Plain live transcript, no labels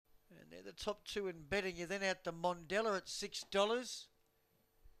They're the top two in betting. You're then out to Mondella at $6.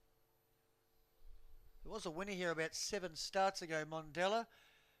 There was a winner here about 7 starts ago, Mondella.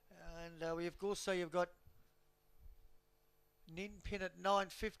 And you've got Ninpin at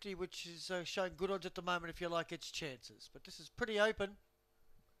 $9.50, which is showing good odds at the moment if you like its chances. But this is pretty open.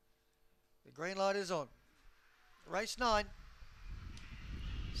 The green light is on. Race 9.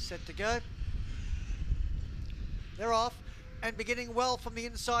 Set to go. They're off. And beginning well from the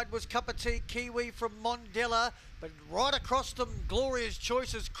inside was Cup of Tea Kiwi from Mondella. But right across them, Gloria's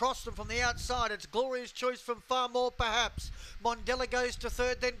Choice has crossed them from the outside. It's Gloria's Choice from Far More Perhaps. Mondella goes to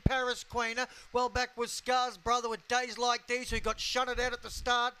third, then Paris Queener. Well back was Scar's Brother with Days Like These, who got shunted out at the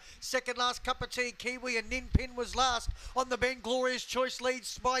start. Second last, Cup of Tea Kiwi, and Ninpin was last. On the bend, Gloria's Choice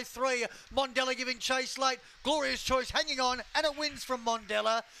leads by 3. Mondella giving chase late. Gloria's Choice hanging on, and it wins from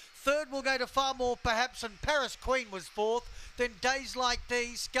Mondella. Third will go to Far More Perhaps, and Paris Queen was fourth. Then Days Like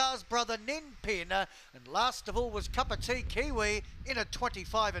These, Scar's Brother, Ninpin, and last of all was Cup of Tea Kiwi in a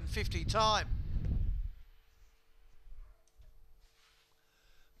 25 and 50 time.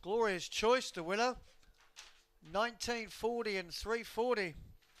 Gloria's Choice, the winner, 1940 and 340.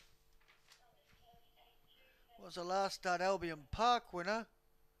 Was the last start Albion Park winner.